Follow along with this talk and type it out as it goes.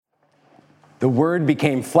The Word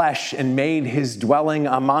became flesh and made his dwelling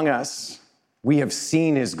among us. We have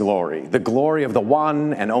seen his glory, the glory of the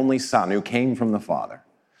one and only Son who came from the Father,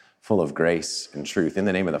 full of grace and truth. In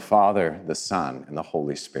the name of the Father, the Son, and the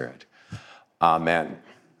Holy Spirit. Amen.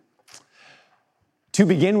 To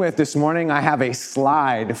begin with this morning, I have a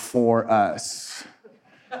slide for us.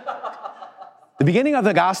 The beginning of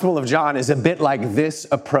the Gospel of John is a bit like this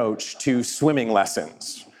approach to swimming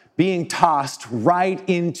lessons, being tossed right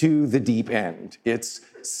into the deep end. It's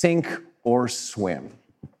sink or swim.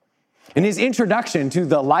 In his introduction to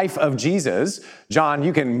the life of Jesus, John,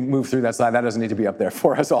 you can move through that slide. That doesn't need to be up there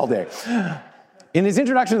for us all day. In his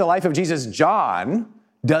introduction to the life of Jesus, John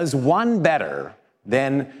does one better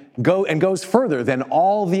goes further than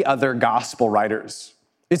all the other gospel writers.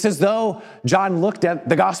 It's as though John looked at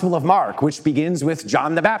the Gospel of Mark, which begins with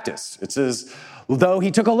John the Baptist. It's as though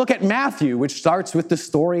he took a look at Matthew, which starts with the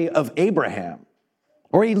story of Abraham.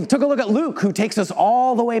 Or he took a look at Luke, who takes us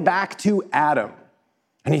all the way back to Adam.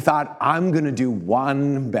 And he thought, I'm going to do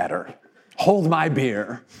one better. Hold my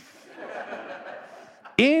beer.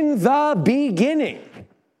 In the beginning,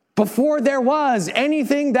 before there was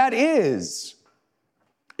anything that is,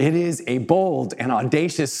 it is a bold and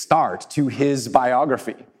audacious start to his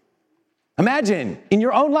biography. Imagine in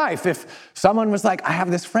your own life if someone was like, I have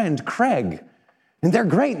this friend, Craig, and they're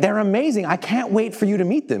great, they're amazing. I can't wait for you to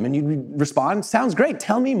meet them. And you respond, sounds great.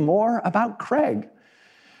 Tell me more about Craig.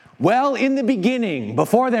 Well, in the beginning,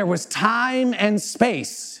 before there was time and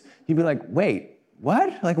space, you'd be like, wait,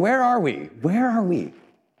 what? Like, where are we? Where are we?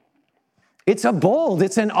 It's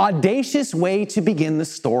an audacious way to begin the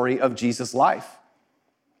story of Jesus' life.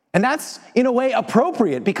 And that's, in a way,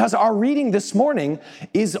 appropriate because our reading this morning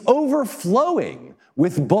is overflowing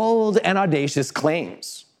with bold and audacious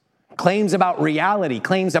claims. Claims about reality,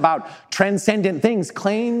 claims about transcendent things,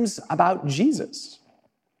 claims about Jesus.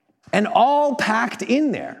 And all packed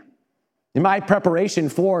in there. In my preparation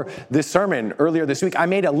for this sermon earlier this week, I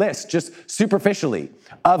made a list, just superficially,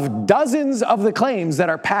 of dozens of the claims that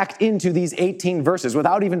are packed into these 18 verses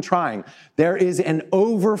without even trying. There is an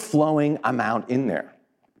overflowing amount in there.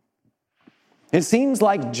 It seems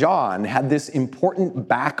like John had this important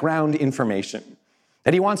background information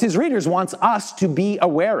that he wants us to be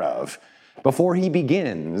aware of before he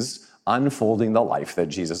begins unfolding the life that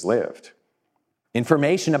Jesus lived.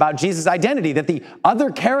 Information about Jesus' identity that the other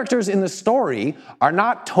characters in the story are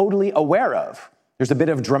not totally aware of. There's a bit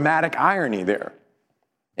of dramatic irony there.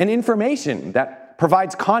 And information that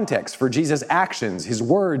provides context for Jesus' actions, his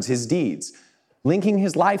words, his deeds, linking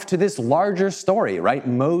his life to this larger story, right?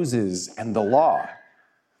 Moses and the law.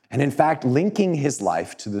 And in fact, linking his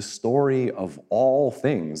life to the story of all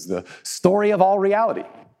things, the story of all reality.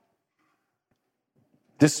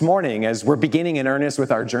 This morning, as we're beginning in earnest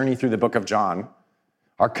with our journey through the book of John,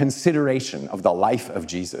 our consideration of the life of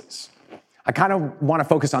Jesus, I kind of want to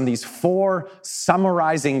focus on these 4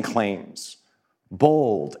 summarizing claims,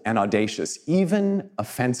 bold and audacious, even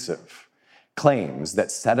offensive claims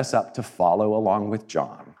that set us up to follow along with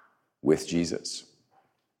John, with Jesus.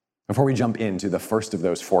 Before we jump into the first of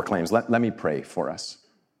those 4 claims, let me pray for us.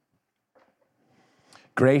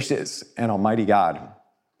 Gracious and almighty God,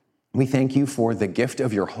 we thank you for the gift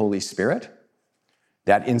of your Holy Spirit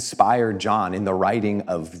that inspired John in the writing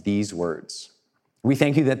of these words. We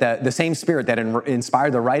thank you that the same Spirit that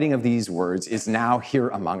inspired the writing of these words is now here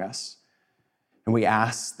among us. And we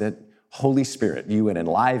ask that, Holy Spirit, you would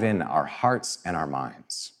enliven our hearts and our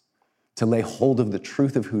minds to lay hold of the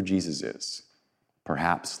truth of who Jesus is,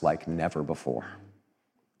 perhaps like never before.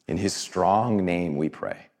 In his strong name we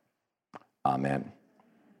pray. Amen.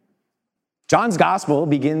 John's gospel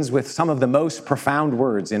begins with some of the most profound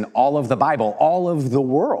words in all of the Bible, all of the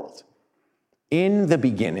world. In the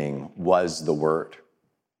beginning was the Word.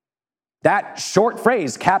 That short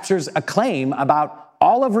phrase captures a claim about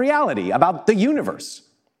all of reality, about the universe.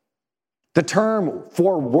 The term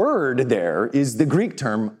for word there is the Greek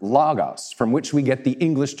term logos, from which we get the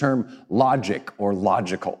English term logic or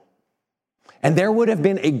logical. And there would have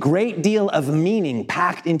been a great deal of meaning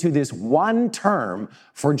packed into this one term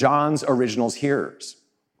for John's original hearers.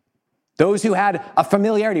 Those who had a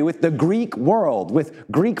familiarity with the Greek world, with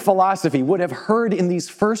Greek philosophy, would have heard in these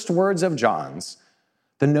first words of John's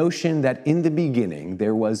the notion that in the beginning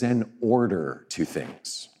there was an order to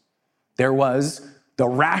things. There was the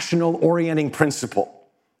rational orienting principle,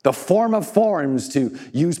 the form of forms, to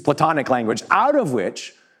use Platonic language, out of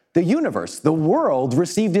which the universe, the world,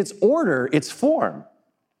 received its order, its form.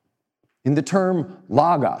 In the term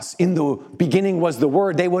logos, in the beginning was the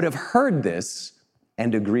Word, they would have heard this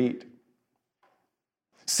and agreed.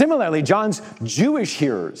 Similarly, John's Jewish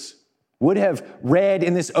hearers would have read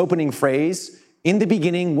in this opening phrase, in the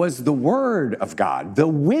beginning was the Word of God, the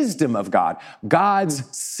wisdom of God,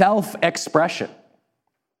 God's self-expression,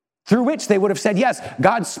 through which they would have said, yes,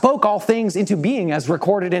 God spoke all things into being as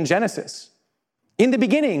recorded in Genesis. In the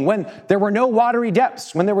beginning, when there were no watery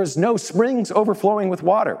depths, when there was no springs overflowing with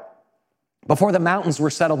water, before the mountains were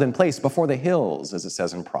settled in place, before the hills, as it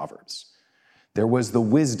says in Proverbs, there was the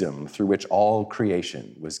wisdom through which all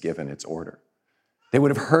creation was given its order. They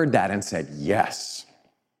would have heard that and said, yes.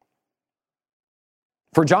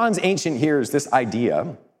 For John's ancient hearers, this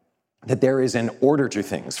idea that there is an order to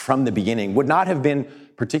things from the beginning would not have been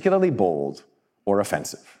particularly bold or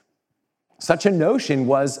offensive. Such a notion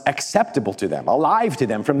was acceptable to them, alive to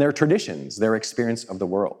them from their traditions, their experience of the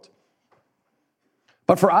world.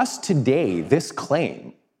 But for us today, this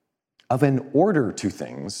claim of an order to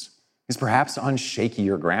things is perhaps on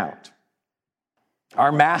shakier ground.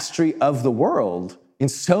 Our mastery of the world in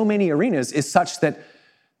so many arenas is such that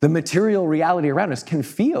the material reality around us can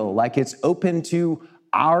feel like it's open to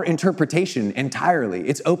our interpretation entirely.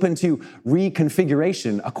 It's open to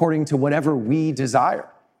reconfiguration according to whatever we desire.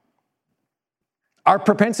 Our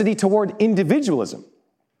propensity toward individualism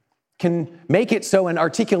can make it so an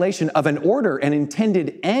articulation of an order, an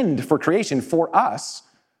intended end for creation for us,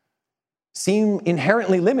 seem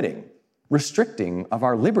inherently limiting, restricting of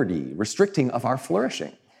our liberty, restricting of our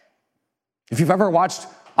flourishing. If you've ever watched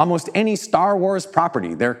almost any Star Wars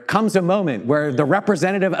property, there comes a moment where the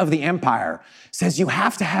representative of the Empire says you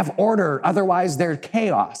have to have order, otherwise there's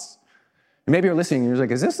chaos. And maybe you're listening and you're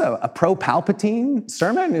like, is this a pro-Palpatine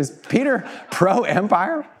sermon? Is Peter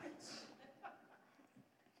pro-Empire?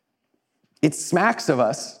 It smacks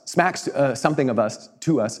something of us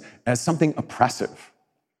to us as something oppressive.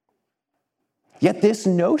 Yet this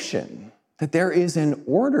notion that there is an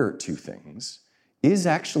order to things is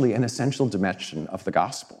actually an essential dimension of the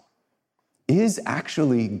gospel, is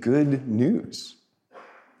actually good news.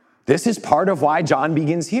 This is part of why John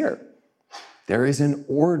begins here. There is an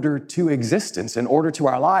order to existence, an order to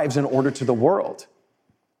our lives, an order to the world,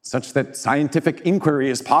 such that scientific inquiry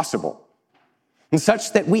is possible, and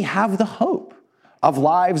such that we have the hope of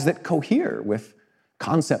lives that cohere with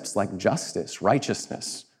concepts like justice,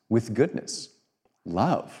 righteousness, with goodness,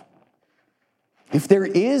 love. If there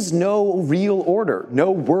is no real order,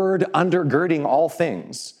 no word undergirding all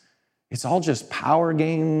things, it's all just power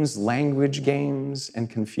games, language games, and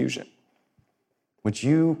confusion. What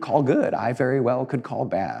you call good, I very well could call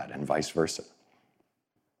bad, and vice versa.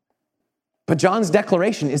 But John's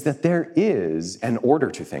declaration is that there is an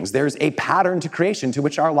order to things. There's a pattern to creation to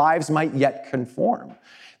which our lives might yet conform.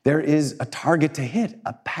 There is a target to hit,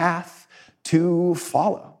 a path to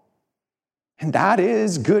follow. And that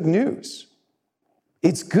is good news.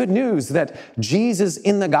 It's good news that Jesus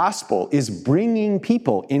in the gospel is bringing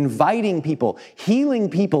people, inviting people, healing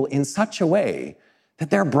people in such a way that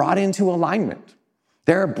they're brought into alignment.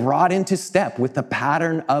 They're brought into step with the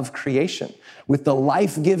pattern of creation, with the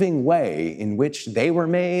life-giving way in which they were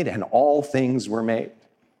made and all things were made.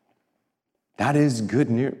 That is good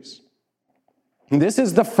news. And this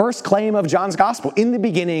is the first claim of John's gospel. In the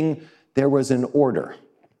beginning, there was an order,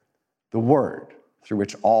 the Word, through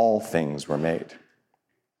which all things were made.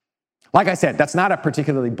 Like I said, that's not a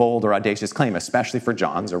particularly bold or audacious claim, especially for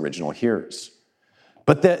John's original hearers.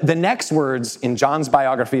 But the next words in John's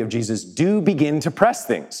biography of Jesus do begin to press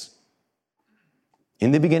things.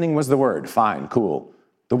 In the beginning was the Word. Fine, cool.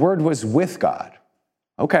 The Word was with God.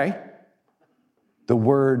 Okay. The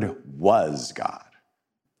Word was God.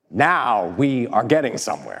 Now we are getting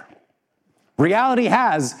somewhere. Reality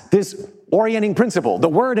has this orienting principle. The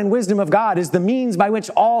Word and wisdom of God is the means by which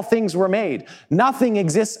all things were made. Nothing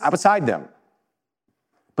exists outside them.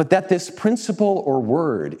 But that this principle or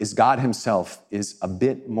word is God himself is a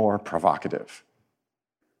bit more provocative.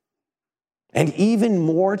 And even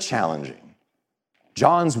more challenging,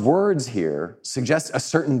 John's words here suggest a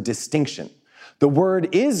certain distinction. The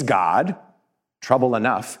Word is God, trouble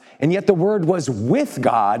enough, and yet the Word was with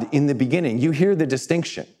God in the beginning. You hear the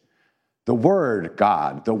distinction. The Word,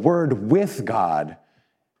 God, the Word with God,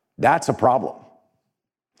 that's a problem.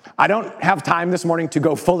 I don't have time this morning to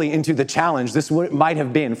go fully into the challenge this might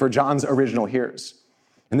have been for John's original hearers.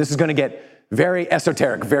 And this is going to get very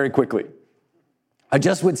esoteric very quickly. I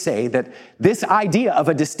just would say that this idea of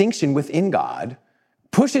a distinction within God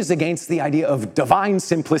pushes against the idea of divine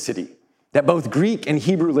simplicity that both Greek and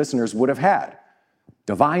Hebrew listeners would have had.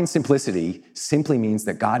 Divine simplicity simply means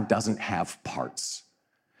that God doesn't have parts,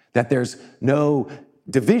 that there's no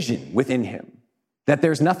division within him, that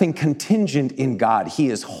there's nothing contingent in God. He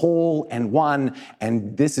is whole and one,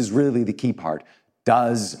 and this is really the key part,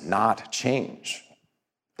 does not change.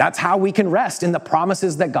 That's how we can rest in the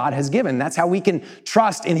promises that God has given. That's how we can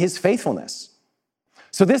trust in his faithfulness.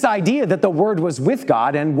 So this idea that the Word was with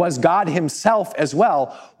God and was God himself as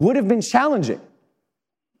well would have been challenging.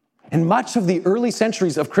 And much of the early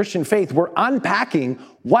centuries of Christian faith were unpacking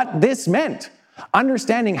what this meant,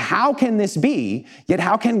 understanding how can this be, yet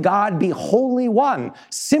how can God be wholly one,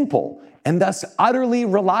 simple, and thus utterly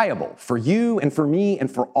reliable for you and for me and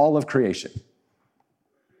for all of creation.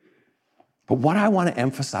 But what I want to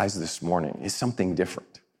emphasize this morning is something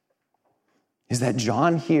different. Is that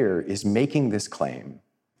John here is making this claim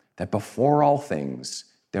that before all things,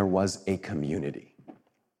 there was a community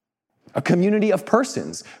of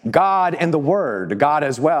persons, God and the Word, God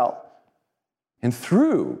as well. And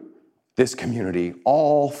through this community,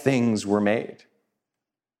 all things were made.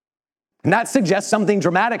 And that suggests something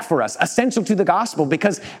dramatic for us, essential to the gospel,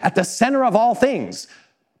 because at the center of all things,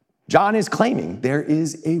 John is claiming there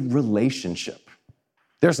is a relationship.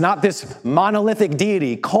 There's not this monolithic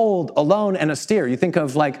deity, cold, alone, and austere. You think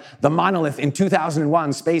of like the monolith in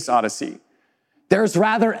 2001 Space Odyssey. There's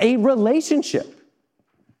rather a relationship.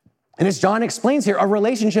 And as John explains here, a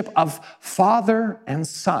relationship of father and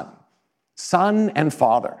son and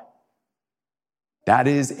father. That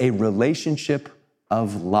is a relationship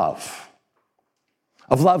of love.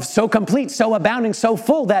 Of love so complete, so abounding, so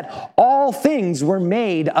full that all things were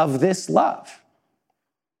made of this love.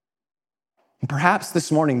 And perhaps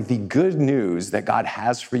this morning, the good news that God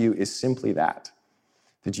has for you is simply that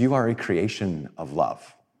you are a creation of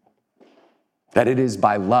love. That it is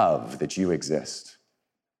by love that you exist.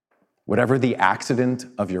 Whatever the accident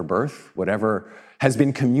of your birth, whatever has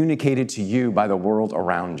been communicated to you by the world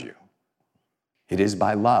around you, it is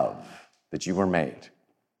by love that you were made.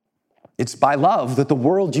 It's by love that the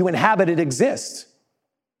world you inhabited exists.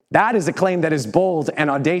 That is a claim that is bold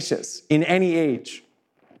and audacious in any age.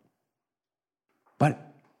 But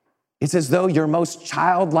it's as though your most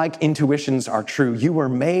childlike intuitions are true. You were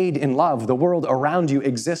made in love. The world around you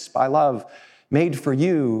exists by love, made for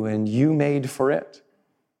you and you made for it.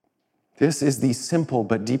 This is the simple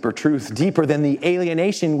but deeper truth, deeper than the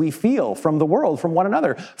alienation we feel from the world, from one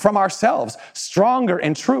another, from ourselves, stronger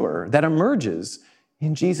and truer, that emerges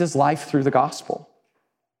in Jesus' life through the gospel.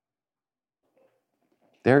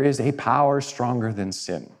 There is a power stronger than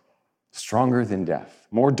sin, stronger than death,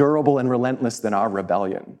 more durable and relentless than our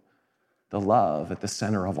rebellion, the love at the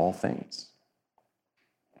center of all things.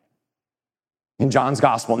 In John's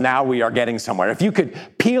gospel, now we are getting somewhere. If you could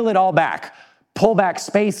peel it all back, pull back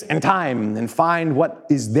space and time and find what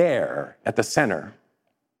is there at the center,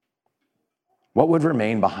 what would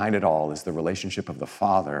remain behind it all is the relationship of the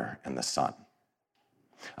Father and the Son.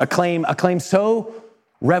 A claim so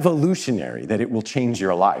revolutionary that it will change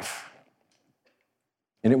your life.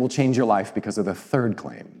 And it will change your life because of the third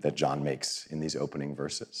claim that John makes in these opening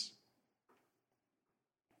verses.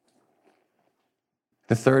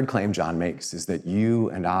 The third claim John makes is that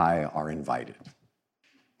you and I are invited.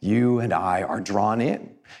 You and I are drawn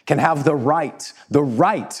in, can have the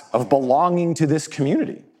right of belonging to this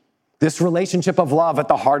community, this relationship of love at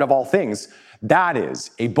the heart of all things. That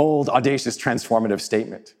is a bold, audacious, transformative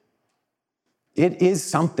statement. It is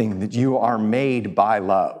something that you are made by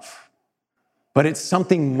love, but it's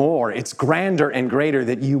something more. It's grander and greater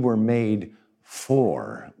that you were made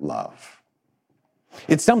for love.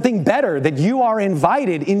 It's something better that you are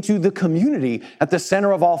invited into the community at the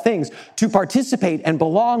center of all things to participate and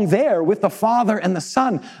belong there with the Father and the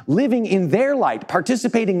Son, living in their light,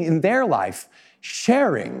 participating in their life,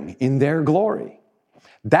 sharing in their glory.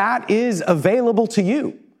 That is available to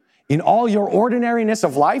you in all your ordinariness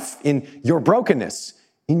of life, in your brokenness,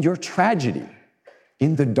 in your tragedy,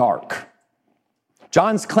 in the dark.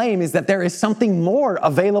 John's claim is that there is something more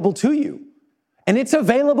available to you. And it's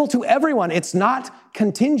available to everyone. It's not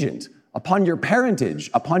contingent upon your parentage,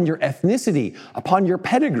 upon your ethnicity, upon your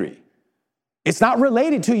pedigree. It's not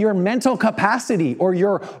related to your mental capacity or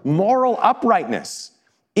your moral uprightness.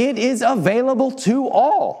 It is available to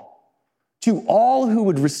all who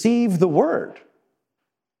would receive the word.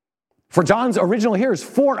 For John's original hearers,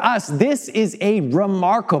 for us, this is a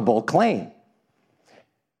remarkable claim.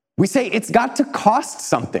 We say it's got to cost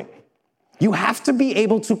something. You have to be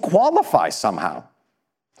able to qualify somehow.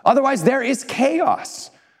 Otherwise, there is chaos.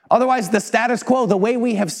 Otherwise, the status quo, the way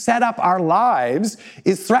we have set up our lives,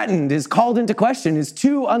 is threatened, is called into question, is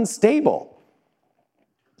too unstable.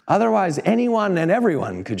 Otherwise, anyone and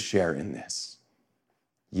everyone could share in this.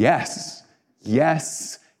 Yes,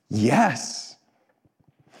 yes, yes.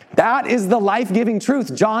 That is the life-giving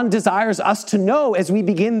truth John desires us to know as we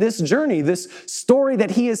begin this journey, this story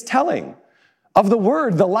that he is telling of the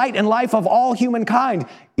Word, the light and life of all humankind.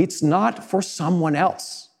 It's not for someone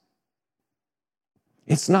else.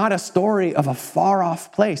 It's not a story of a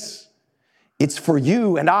far-off place. It's for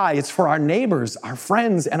you and I. It's for our neighbors, our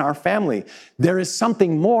friends, and our family. There is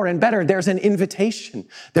something more and better. There's an invitation.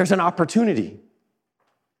 There's an opportunity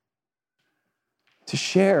to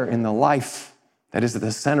share in the life that is at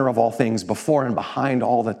the center of all things, before and behind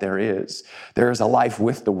all that there is. There is a life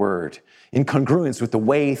with the Word, in congruence with the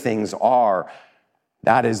way things are.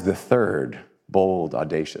 That is the third bold,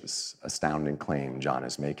 audacious, astounding claim John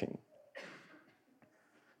is making.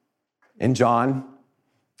 And John,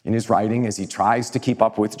 in his writing, as he tries to keep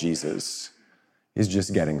up with Jesus, is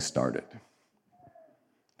just getting started.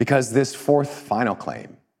 Because this fourth final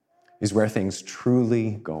claim is where things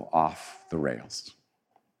truly go off the rails.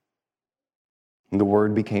 And the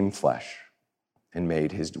Word became flesh and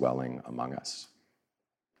made his dwelling among us.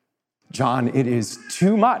 John, it is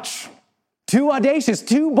too much, too audacious,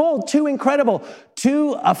 too bold, too incredible,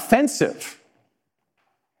 too offensive.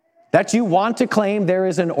 That you want to claim there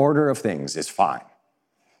is an order of things is fine.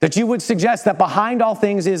 That you would suggest that behind all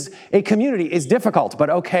things is a community is difficult, but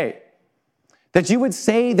okay. That you would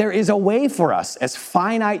say there is a way for us as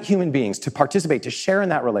finite human beings to participate, to share in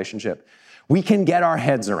that relationship. We can get our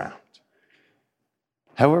heads around.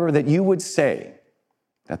 However, that you would say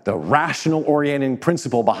that the rational orienting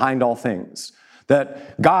principle behind all things,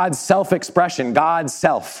 that God's self-expression, God's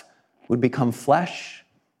self, would become flesh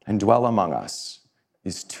and dwell among us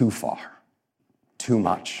is too far, too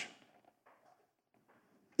much.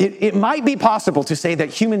 It might be possible to say that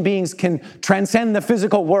human beings can transcend the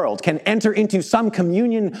physical world, can enter into some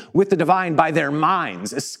communion with the divine by their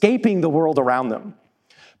minds, escaping the world around them.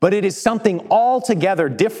 But it is something altogether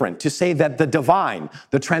different to say that the divine,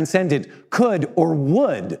 the transcendent, could or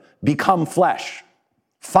would become flesh,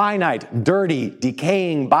 finite, dirty,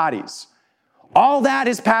 decaying bodies. All that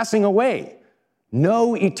is passing away.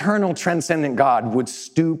 No eternal transcendent God would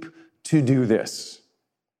stoop to do this.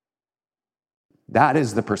 That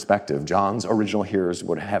is the perspective John's original hearers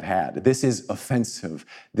would have had. This is offensive.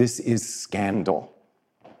 This is scandal.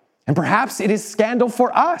 And perhaps it is scandal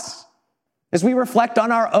for us as we reflect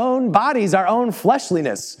on our own bodies, our own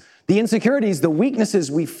fleshliness, the insecurities, the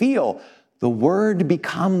weaknesses we feel. The Word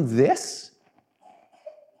become this?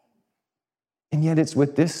 And yet it's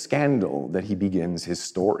with this scandal that he begins his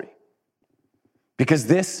story. Because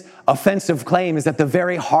this offensive claim is at the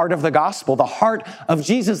very heart of the gospel, the heart of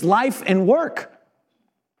Jesus' life and work.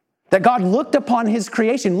 That God looked upon his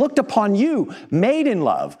creation, looked upon you, made in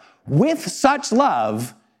love, with such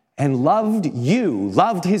love, and loved you,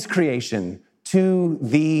 loved his creation to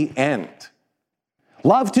the end.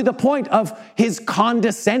 Love to the point of his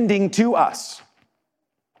condescending to us.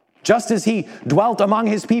 Just as he dwelt among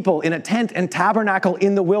his people in a tent and tabernacle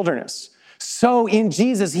in the wilderness, so in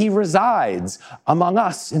Jesus he resides among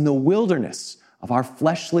us in the wilderness of our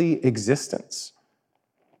fleshly existence.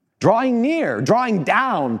 Drawing near, drawing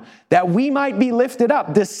down, that we might be lifted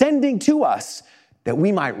up, descending to us, that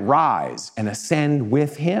we might rise and ascend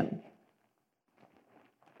with him.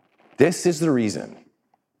 This is the reason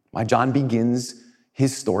why John begins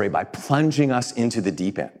his story by plunging us into the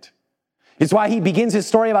deep end. It's why he begins his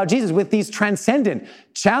story about Jesus with these transcendent,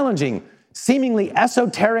 challenging, seemingly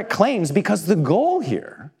esoteric claims, because the goal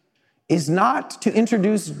here is not to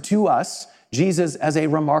introduce to us Jesus as a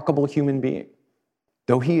remarkable human being,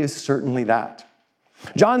 though he is certainly that.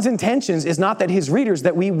 John's intentions is not that his readers,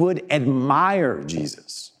 that we would admire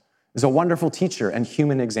Jesus as a wonderful teacher and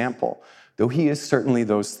human example, though he is certainly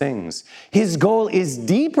those things. His goal is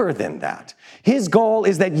deeper than that. His goal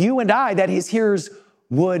is that you and I, that his hearers,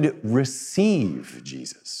 would receive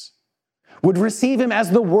Jesus, would receive him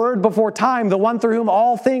as the Word before time, the one through whom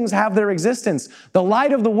all things have their existence, the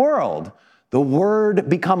light of the world, the Word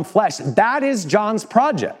become flesh. That is John's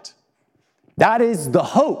project. That is the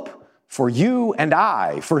hope for you and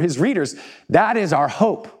I, for his readers. That is our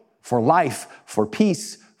hope for life, for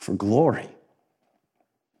peace, for glory.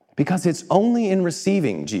 Because it's only in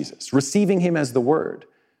receiving Jesus, receiving him as the Word,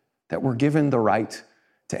 that we're given the right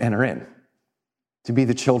to enter in, to be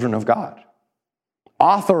the children of God,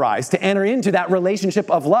 authorized to enter into that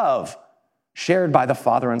relationship of love shared by the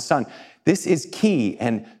Father and Son. This is key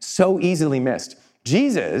and so easily missed.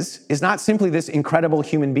 Jesus is not simply this incredible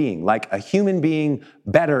human being, like a human being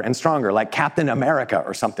better and stronger, like Captain America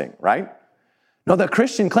or something, right? No, the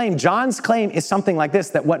Christian claim, John's claim, is something like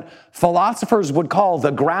this, that what philosophers would call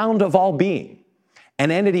the ground of all being,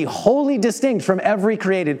 an entity wholly distinct from every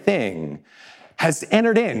created thing, has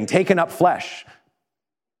entered in, taken up flesh,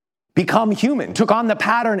 become human, took on the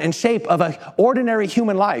pattern and shape of an ordinary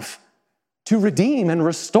human life to redeem and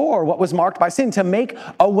restore what was marked by sin, to make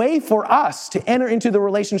a way for us to enter into the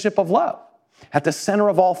relationship of love at the center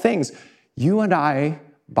of all things. You and I,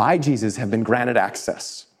 by Jesus, have been granted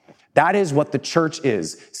access. That is what the church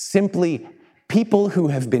is, simply people who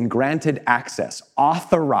have been granted access,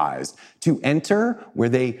 authorized to enter where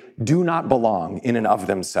they do not belong in and of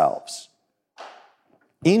themselves,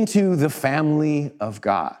 into the family of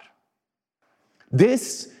God.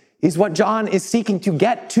 This is what John is seeking to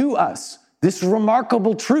get to us, this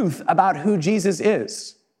remarkable truth about who Jesus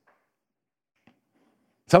is.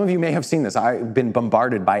 Some of you may have seen this. I've been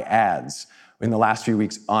bombarded by ads in the last few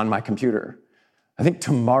weeks on my computer. I think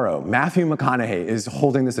tomorrow, Matthew McConaughey is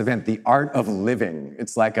holding this event, The Art of Living.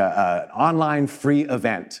 It's like an online free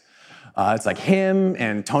event. It's like him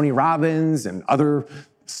and Tony Robbins and other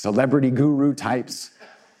celebrity guru types.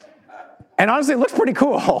 And honestly, it looks pretty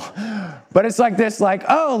cool. But it's like this,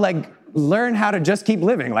 learn how to just keep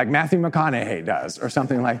living like Matthew McConaughey does or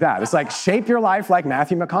something like that. It's like shape your life like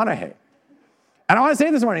Matthew McConaughey. And I want to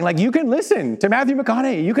say this morning, you can listen to Matthew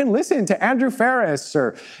McConaughey. You can listen to Andrew Ferris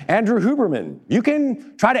or Andrew Huberman. You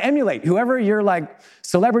can try to emulate whoever your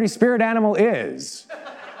celebrity spirit animal is.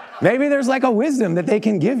 Maybe there's a wisdom that they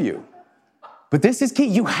can give you. But this is key.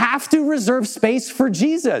 You have to reserve space for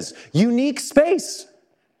Jesus, unique space,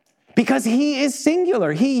 because he is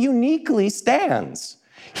singular. He uniquely stands.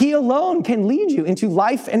 He alone can lead you into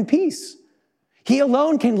life and peace. He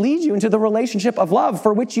alone can lead you into the relationship of love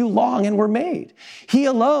for which you long and were made. He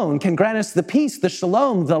alone can grant us the peace, the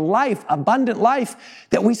shalom, the life, abundant life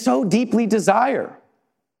that we so deeply desire.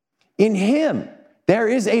 In him, there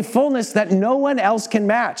is a fullness that no one else can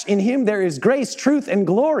match. In him, there is grace, truth, and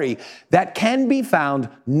glory that can be found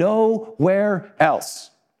nowhere else.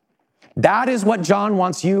 That is what John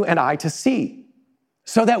wants you and I to see,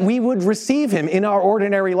 so that we would receive him in our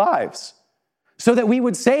ordinary lives. So that we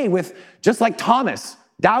would say with, just like Thomas,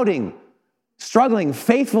 doubting, struggling,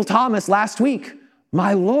 faithful Thomas last week,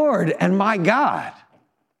 my Lord and my God.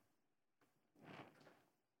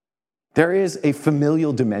 There is a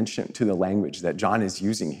familial dimension to the language that John is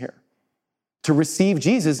using here. To receive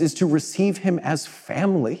Jesus is to receive him as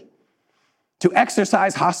family. To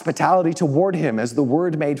exercise hospitality toward him as the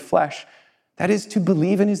Word made flesh. That is to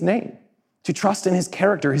believe in his name, to trust in his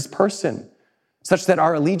character, his person, such that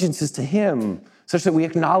our allegiance is to him, such that we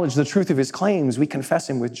acknowledge the truth of his claims, we confess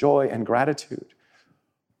him with joy and gratitude.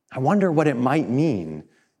 I wonder what it might mean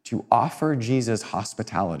to offer Jesus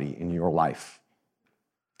hospitality in your life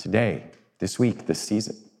today, this week, this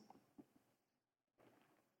season.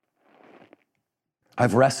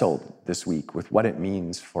 I've wrestled this week with what it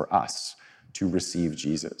means for us to receive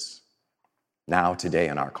Jesus, now, today,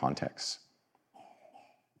 in our context.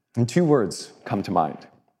 And two words come to mind: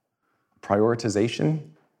 prioritization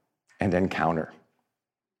and encounter.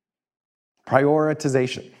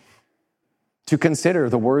 Prioritization. To consider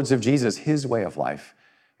the words of Jesus, his way of life,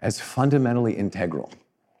 as fundamentally integral.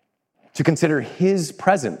 To consider his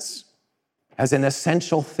presence as an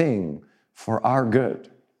essential thing for our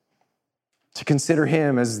good. To consider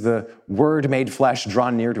him as the Word made flesh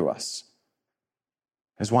drawn near to us,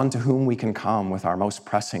 as one to whom we can come with our most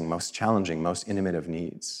pressing, most challenging, most intimate of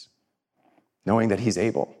needs, knowing that he's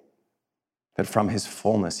able, that from his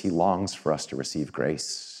fullness he longs for us to receive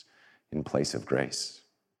grace in place of grace.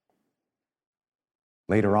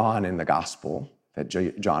 Later on in the gospel that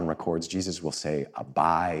John records, Jesus will say,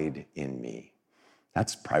 "Abide in me."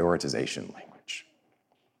 That's prioritization language.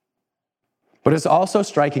 But it's also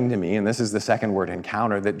striking to me, and this is the second word,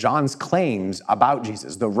 encounter, that John's claims about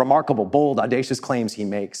Jesus, the remarkable, bold, audacious claims he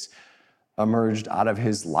makes, emerged out of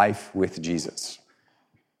his life with Jesus,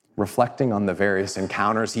 reflecting on the various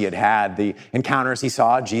encounters he had, the encounters he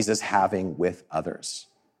saw Jesus having with others.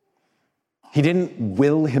 He didn't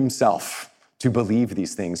will himself to believe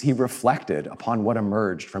these things. He reflected upon what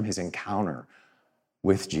emerged from his encounter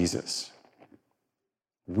with Jesus.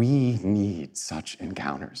 We need such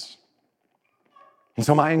encounters. And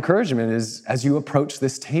so my encouragement is, as you approach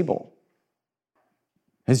this table,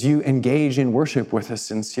 as you engage in worship with a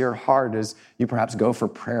sincere heart, as you perhaps go for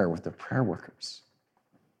prayer with the prayer workers,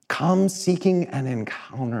 come seeking an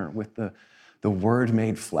encounter with the Word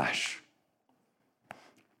made flesh.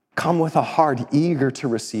 Come with a heart eager to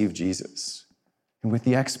receive Jesus and with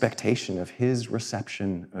the expectation of his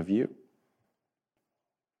reception of you.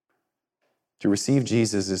 To receive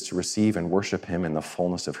Jesus is to receive and worship him in the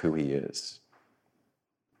fullness of who he is.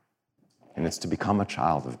 And it's to become a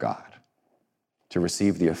child of God, to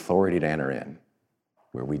receive the authority to enter in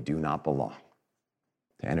where we do not belong,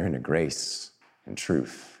 to enter into grace and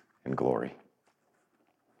truth and glory.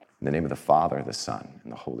 In the name of the Father, the Son,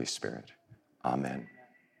 and the Holy Spirit. Amen.